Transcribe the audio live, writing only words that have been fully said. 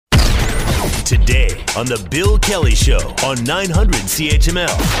Today on The Bill Kelly Show on 900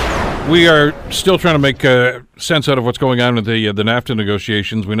 CHML. We are still trying to make sense out of what's going on with the NAFTA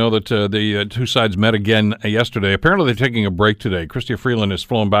negotiations. We know that the two sides met again yesterday. Apparently they're taking a break today. Chrystia Freeland has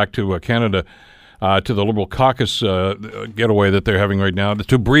flown back to Canada to the Liberal caucus getaway that they're having right now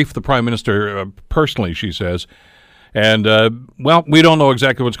to brief the Prime Minister personally, she says. And, well, we don't know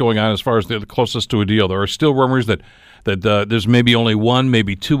exactly what's going on as far as the closest to a deal. There are still rumors that there's maybe only one,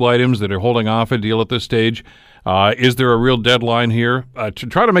 maybe two items that are holding off a deal at this stage. Is there a real deadline here? To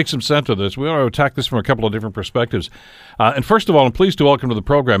try to make some sense of this, we want to attack this from a couple of different perspectives. And first of all, I'm pleased to welcome to the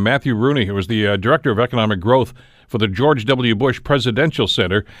program Matthew Rooney, who is the Director of Economic Growth for the George W. Bush Presidential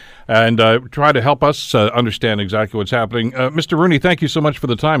Center, and try to help us understand exactly what's happening. Mr. Rooney, thank you so much for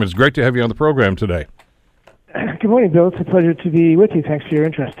the time. It's great to have you on the program today. Good morning, Bill. It's a pleasure to be with you. Thanks for your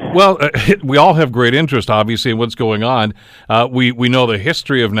interest. Well, we all have great interest, obviously, in what's going on. We know the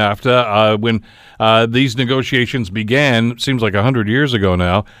history of NAFTA. When these negotiations began, it seems like 100 years ago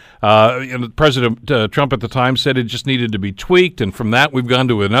now, President Trump at the time said it just needed to be tweaked, and from that we've gone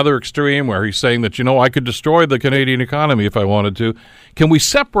to another extreme where he's saying that, I could destroy the Canadian economy if I wanted to. Can we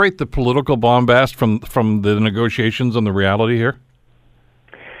separate the political bombast from the negotiations and the reality here?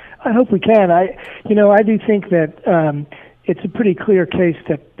 I hope we can. I do think that it's a pretty clear case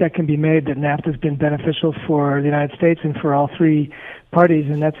that can be made that NAFTA has been beneficial for the United States and for all three parties,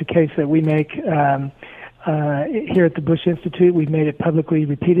 and that's a case that we make here at the Bush Institute. We've made it publicly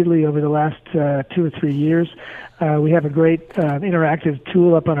repeatedly over the last 2 or 3 years. We have a great interactive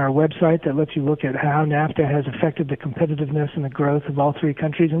tool up on our website that lets you look at how NAFTA has affected the competitiveness and the growth of all three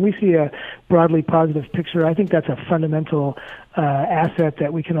countries, and we see a broadly positive picture. I think that's a fundamental asset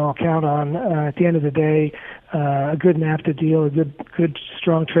that we can all count on. At the end of the day, a good NAFTA deal, a good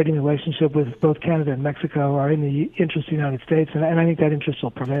strong trading relationship with both Canada and Mexico are in the interest of the United States, and I think that interest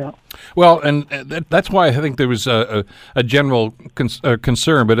will prevail. Well, and that's why I think there was a general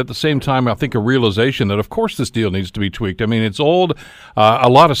concern, but at the same time, I think a realization that, of course, this deal needs to be tweaked. I mean, it's old. A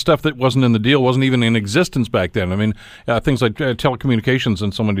lot of stuff that wasn't in the deal wasn't even in existence back then. I mean, things like telecommunications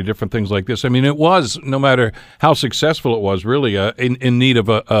and so many different things like this. I mean, it was, no matter how successful it was, really in need of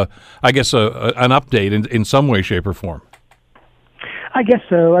an update in some way, shape, or form. I guess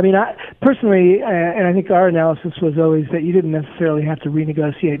so. I mean, personally, and I think our analysis was always that you didn't necessarily have to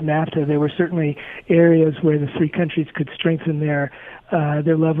renegotiate NAFTA. There were certainly areas where the three countries could strengthen their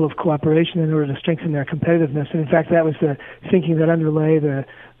level of cooperation in order to strengthen their competitiveness. And in fact, that was the thinking that underlay the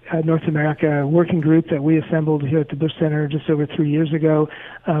North America working group that we assembled here at the Bush Center just over 3 years ago,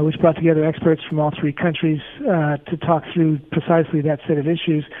 which brought together experts from all three countries to talk through precisely that set of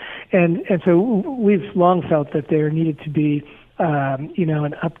issues. And so we've long felt that there needed to be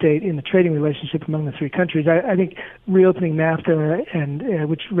an update in the trading relationship among the three countries. I think reopening NAFTA and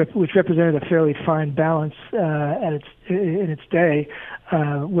which represented a fairly fine balance in its day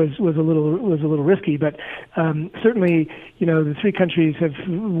was a little risky, but certainly the three countries have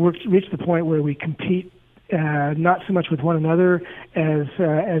reached the point where we compete not so much with one another as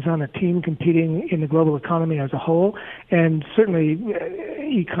on a team competing in the global economy as a whole, and certainly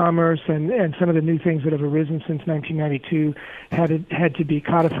e-commerce and some of the new things that have arisen since 1992 had to be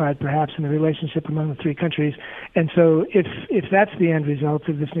codified perhaps in the relationship among the three countries. And so if that's the end result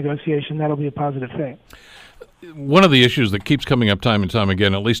of this negotiation, that'll be a positive thing. One of the issues that keeps coming up time and time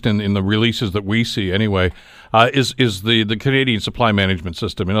again, at least in the releases that we see anyway, is the Canadian supply management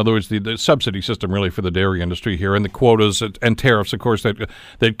system. In other words, the subsidy system really for the dairy industry here, and the quotas and tariffs, of course,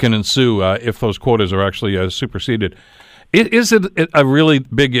 that can ensue if those quotas are actually superseded. Is it a really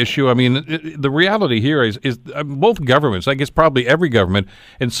big issue? I mean, the reality here is both governments, I guess probably every government,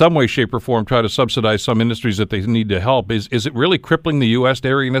 in some way, shape, or form, try to subsidize some industries that they need to help. Is it really crippling the U.S.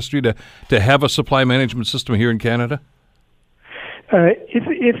 dairy industry to have a supply management system here in Canada?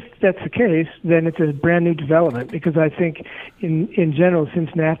 If that's the case, then it's a brand new development, because I think in general, since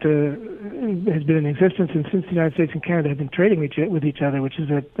NAFTA has been in existence and since the United States and Canada have been trading with each other, which is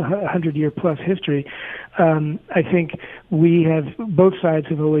a 100-year plus history, I think both sides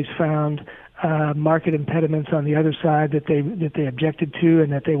have always found market impediments on the other side that they objected to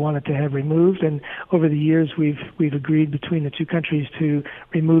and that they wanted to have removed. And over the years, we've agreed between the two countries to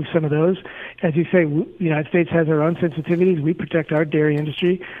remove some of those. As you say, the United States has our own sensitivities. We protect our dairy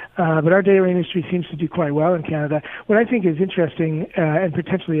industry, but our dairy industry seems to do quite well in Canada. What I think is interesting and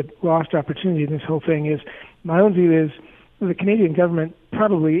potentially a lost opportunity in this whole thing is, my own view is the Canadian government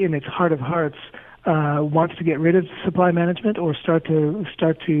probably in its heart of hearts wants to get rid of supply management or start to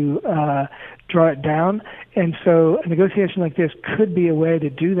draw it down. And so a negotiation like this could be a way to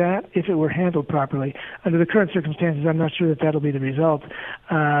do that if it were handled properly. Under the current circumstances, I'm not sure that that'll be the result.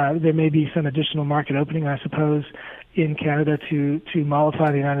 There may be some additional market opening, I suppose, in Canada to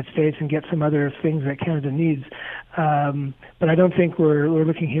mollify the United States and get some other things that Canada needs. But I don't think we're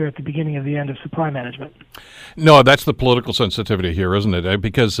looking here at the beginning of the end of supply management. No, that's the political sensitivity here, isn't it?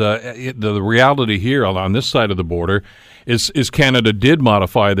 Because the reality here on this side of the border is Canada did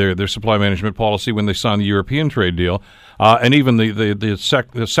modify their supply management policy when they signed the European trade deal, and even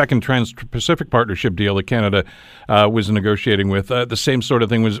the second Trans-Pacific Partnership deal that Canada was negotiating with. The same sort of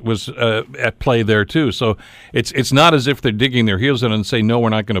thing was at play there too. So it's not as if they're digging their heels in and saying, no, we're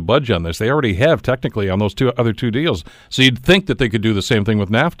not going to budge on this. They already have technically on those other two deals. So you'd think that they could do the same thing with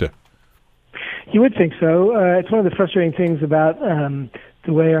NAFTA. You would think so. It's one of the frustrating things about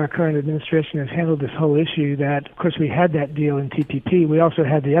the way our current administration has handled this whole issue, that, of course, we had that deal in TPP. We also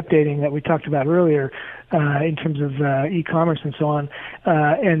had the updating that we talked about earlier in terms of e-commerce and so on,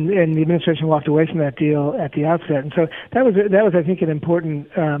 and the administration walked away from that deal at the outset. And so that was I think, an important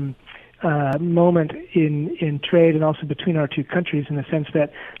moment in trade and also between our two countries, in the sense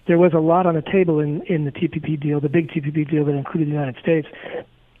that there was a lot on the table in the TPP deal, the big TPP deal that included the United States.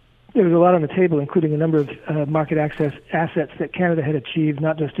 There was a lot on the table, including a number of market access assets that Canada had achieved,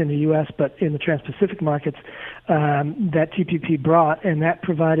 not just in the U.S., but in the Trans-Pacific markets that TPP brought, and that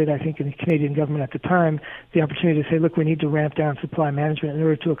provided, I think, in the Canadian government at the time, the opportunity to say, look, we need to ramp down supply management in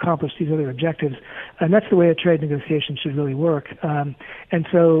order to accomplish these other objectives. And that's the way a trade negotiation should really work. And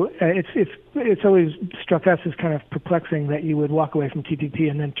so it's always struck us as kind of perplexing that you would walk away from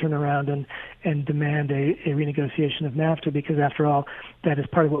TPP and then turn around and demand a renegotiation of NAFTA, because, after all, that is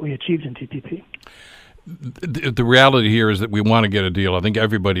part of what we achieved in TPP. The reality here is that we want to get a deal. I think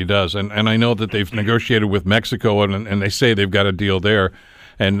everybody does. And I know that they've negotiated with Mexico, and they say they've got a deal there.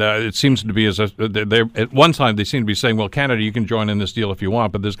 And it seems to be at one time they seem to be saying, well, Canada, you can join in this deal if you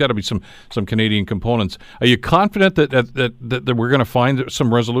want, but there's got to be some Canadian components. Are you confident that we're going to find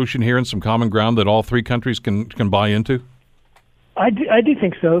some resolution here and some common ground that all three countries can buy into? I do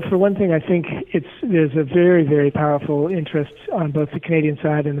think so. For one thing, I think there's a very, very powerful interest on both the Canadian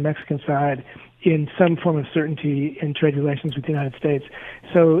side and the Mexican side in some form of certainty in trade relations with the United States.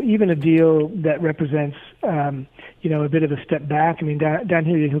 So even a deal that represents, a bit of a step back. I mean, down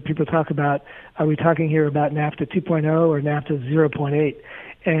here you hear people talk about, are we talking here about NAFTA 2.0 or NAFTA 0.8?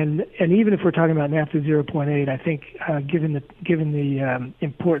 And even if we're talking about NAFTA 0.8, I think given the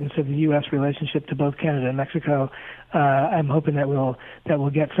importance of the U.S. relationship to both Canada and Mexico, I'm hoping that we'll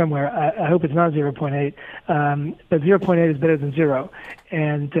get somewhere. I hope it's not 0.8, but 0.8 is better than zero.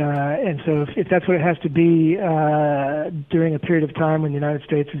 And so if that's what it has to be during a period of time when the United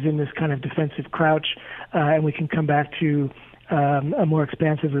States is in this kind of defensive crouch, and we can come back to a more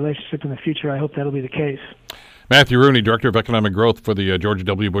expansive relationship in the future, I hope that'll be the case. Matthew Rooney, Director of Economic Growth for the George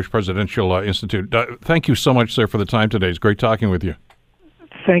W. Bush Presidential Institute. Thank you so much, sir, for the time today. It's great talking with you.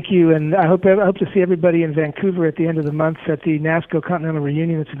 Thank you, and I hope to see everybody in Vancouver at the end of the month at the NASCO Continental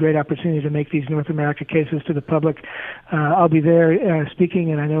Reunion. It's a great opportunity to make these North America cases to the public. I'll be there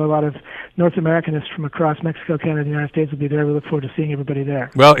speaking, and I know a lot of North Americanists from across Mexico, Canada, and the United States will be there. We look forward to seeing everybody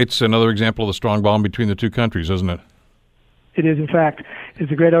there. Well, it's another example of the strong bond between the two countries, isn't it? It is, in fact.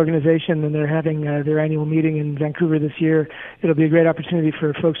 It's a great organization, and they're having their annual meeting in Vancouver this year. It'll be a great opportunity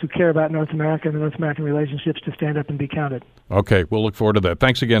for folks who care about North America and the North American relationships to stand up and be counted. Okay, we'll look forward to that.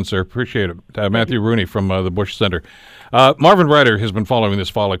 Thanks again, sir. Appreciate it. Matthew Rooney from the Bush Center. Marvin Ryder has been following this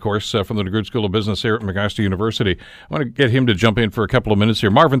file, of course, from the DeGroote School of Business here at McMaster University. I want to get him to jump in for a couple of minutes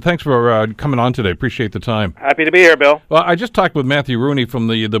here. Marvin, thanks for coming on today. Appreciate the time. Happy to be here, Bill. Well, I just talked with Matthew Rooney from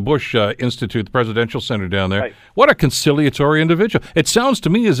the Bush Institute, the Presidential Center down there. Right. What a conciliatory individual. It sounds to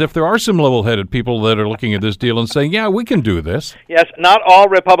me as if there are some level-headed people that are looking at this deal and saying, yeah, we can do this. Yes, not all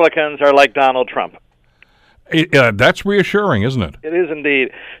Republicans are like Donald Trump. That's reassuring, isn't it? It is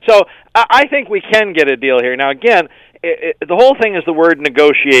indeed. So I think we can get a deal here. Now, again, the whole thing is the word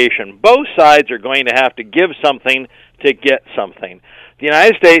negotiation. Both sides are going to have to give something to get something. The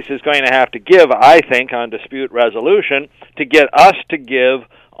United States is going to have to give, I think, on dispute resolution to get us to give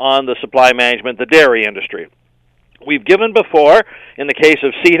on the supply management, the dairy industry. We've given before. In the case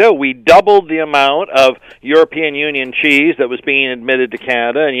of CETA, we doubled the amount of European Union cheese that was being admitted to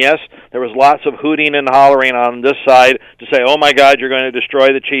Canada. And yes, there was lots of hooting and hollering on this side to say, oh my God, you're going to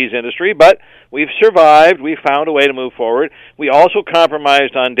destroy the cheese industry. But we've survived. We found a way to move forward. We also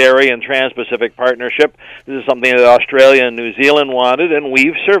compromised on dairy and Trans-Pacific Partnership. This is something that Australia and New Zealand wanted, and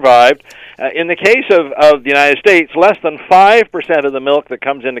we've survived. In the case of the United States, less than 5% of the milk that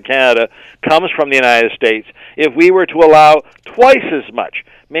comes into Canada comes from the United States. If we were to allow twice as much,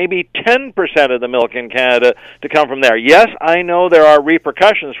 maybe 10% of the milk in Canada to come from there. Yes, I know there are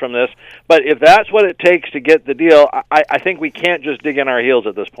repercussions from this, but if that's what it takes to get the deal, I think we can't just dig in our heels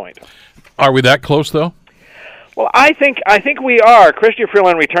at this point. Are we that close, though? Well, I think we are. Chrystia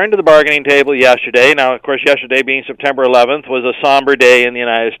Freeland returned to the bargaining table yesterday. Now, of course, yesterday being September 11th was a somber day in the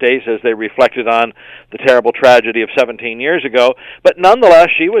United States as they reflected on the terrible tragedy of 17 years ago. But nonetheless,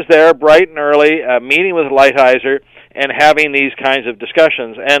 she was there bright and early, meeting with Lighthizer and having these kinds of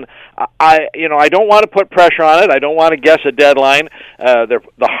discussions. And I don't want to put pressure on it. I don't want to guess a deadline. The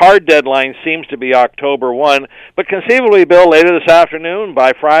hard deadline seems to be October 1. But conceivably, Bill, later this afternoon,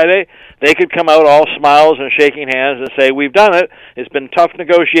 by Friday, they could come out all smiles and shaking hands and say, we've done it. It's been tough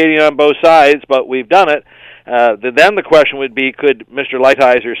negotiating on both sides, but we've done it. Then the question would be, could Mr.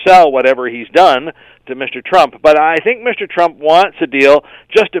 Lighthizer sell whatever he's done to Mr. Trump? But I think Mr. Trump wants a deal,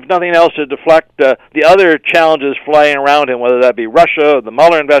 just if nothing else, to deflect the other challenges flying around him, whether that be Russia, the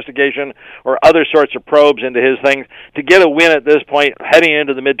Mueller investigation, or other sorts of probes into his things. To get a win at this point, heading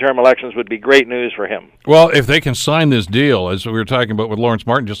into the midterm elections, would be great news for him. Well, if they can sign this deal, as we were talking about with Lawrence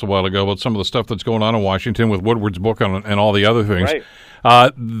Martin just a while ago, about some of the stuff that's going on in Washington with Woodward's book and all the other things, right.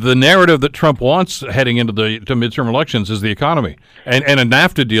 The narrative that Trump wants heading into the midterm elections is the economy. And a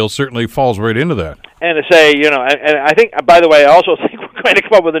NAFTA deal certainly falls right into that. And to say, and I think, by the way, I also think we're going to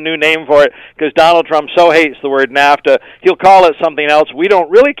come up with a new name for it, because Donald Trump so hates the word NAFTA. He'll call it something else. We don't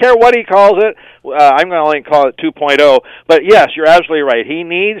really care what he calls it. I'm going to only call it 2.0. But yes, you're absolutely right. He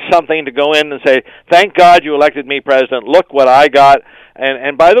needs something to go in and say, thank God you elected me president. Look what I got.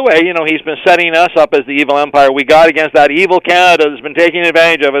 And by the way, he's been setting us up as the evil empire we got against that evil Canada that's been taking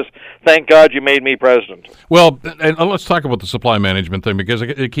advantage of us. Thank God you made me president. Well, and let's talk about the supply management thing, because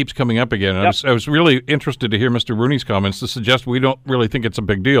it keeps coming up again. Yep. I was really interested to hear Mr. Rooney's comments to suggest we don't really think it's a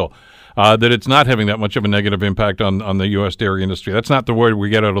big deal, that it's not having that much of a negative impact on the U.S. dairy industry. That's not the word we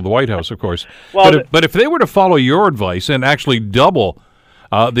get out of the White House, of course. Well, but if they were to follow your advice and actually double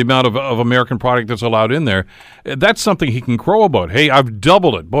the amount of American product that's allowed in there, that's something he can crow about. Hey, I've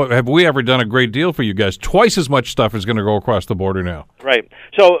doubled it. Boy, have we ever done a great deal for you guys. Twice as much stuff is going to go across the border now. Right.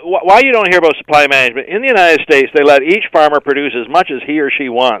 So why you don't hear about supply management, in the United States, they let each farmer produce as much as he or she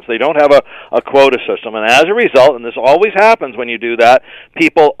wants. They don't have a quota system. And as a result, and this always happens when you do that,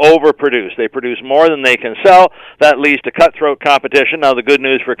 people overproduce. They produce more than they can sell. That leads to cutthroat competition. Now, the good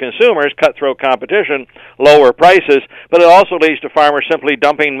news for consumers, cutthroat competition, lower prices, but it also leads to farmers simply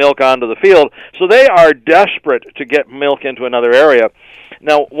dumping milk onto the field. So they are desperate to get milk into another area.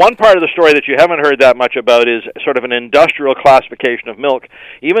 Now, one part of the story that you haven't heard that much about is sort of an industrial classification of milk.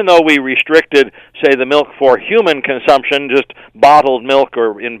 Even though we restricted, say, the milk for human consumption, just bottled milk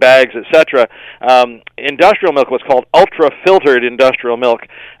or in bags, etc., industrial milk, what's called ultra-filtered industrial milk,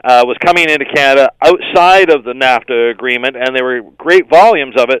 was coming into Canada outside of the NAFTA agreement, and there were great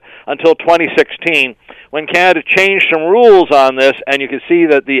volumes of it until 2016, when Canada changed some rules on this, and you can see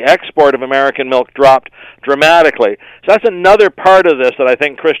that the export of American milk dropped dramatically. So that's another part of this that I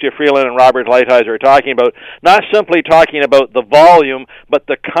think Chrystia Freeland and Robert Lighthizer are talking about, not simply talking about the volume, but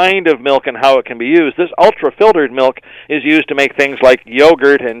the kind of milk and how it can be used. This ultra-filtered milk is used to make things like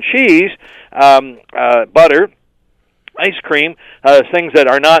yogurt and cheese, butter, ice cream, things that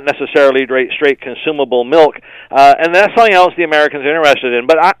are not necessarily straight consumable milk. And that's something else the Americans are interested in.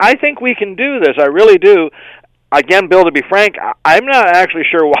 But I think we can do this. I really do. Again, Bill, to be frank, I'm not actually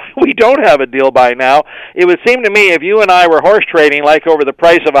sure why we don't have a deal by now. It would seem to me if you and I were horse trading, like over the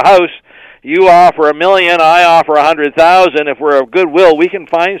price of a house, you offer $1 million, I offer $100,000. If we're of goodwill, we can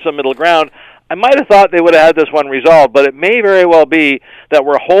find some middle ground. I might have thought they would have had this one resolved, but it may very well be that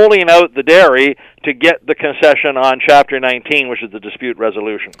we're holding out the dairy to get the concession on Chapter 19, which is the dispute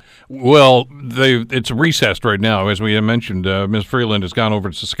resolution. Well, it's recessed right now. As we mentioned, Ms. Freeland has gone over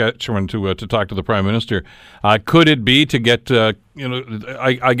to Saskatchewan to talk to the Prime Minister. Could it be to get,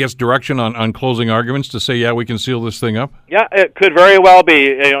 I guess, direction on closing arguments to say, yeah, we can seal this thing up? Yeah, it could very well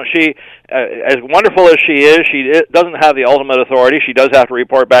be. She, as wonderful as she doesn't have the ultimate authority. She does have to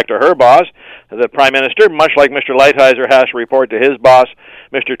report back to her boss, the Prime Minister, much like Mr. Lighthizer has to report to his boss,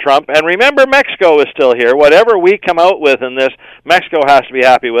 Mr. Trump. And remember, Mexico is still here. Whatever we come out with in this, Mexico has to be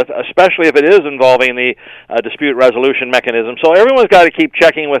happy with, especially if it is involving the dispute resolution mechanism. So everyone's got to keep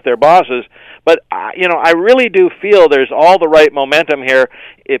checking with their bosses. But, I really do feel there's all the right momentum here.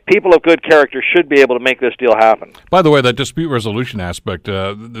 If people of good character should be able to make this deal happen. By the way, that dispute resolution aspect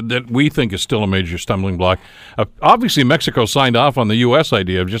that we think is still a major stumbling block. Obviously, Mexico signed off on the U.S.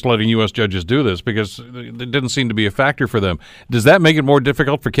 idea of just letting U.S. judges do this because it didn't seem to be a factor for them. Does that make it more difficult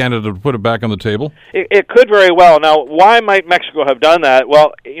difficult for Canada to put it back on the table? It could very well. Now, why might Mexico have done that?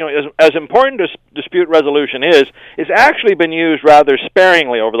 Well, as important as dispute resolution is, it's actually been used rather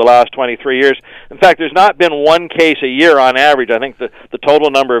sparingly over the last 23 years. In fact, there's not been one case a year on average. I think the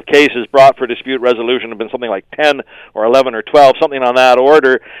total number of cases brought for dispute resolution have been something like 10 or 11 or 12, something on that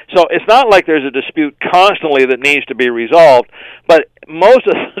order. So it's not like there's a dispute constantly that needs to be resolved, but most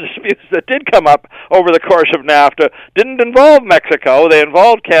of the disputes that did come up over the course of NAFTA didn't involve Mexico. They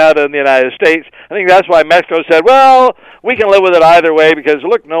involved Canada and the United States. I think that's why Mexico said, well, we can live with it either way because,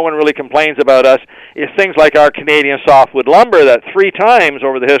 look, no one really complains about us. It's things like our Canadian softwood lumber that 3 times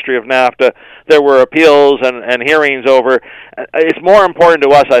over the history of NAFTA there were appeals and hearings over. It's more important to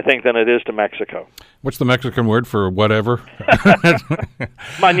us, I think, than it is to Mexico. What's the Mexican word for whatever?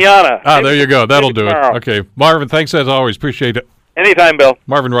 Mañana. There you go. That'll do tomorrow. it. Okay. Marvin, thanks as always. Appreciate it. Anytime, Bill.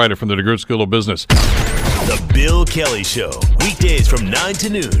 Marvin Ryder from the DeGroote School of Business. The Bill Kelly Show, weekdays from 9 to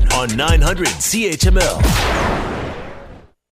noon on 900 CHML.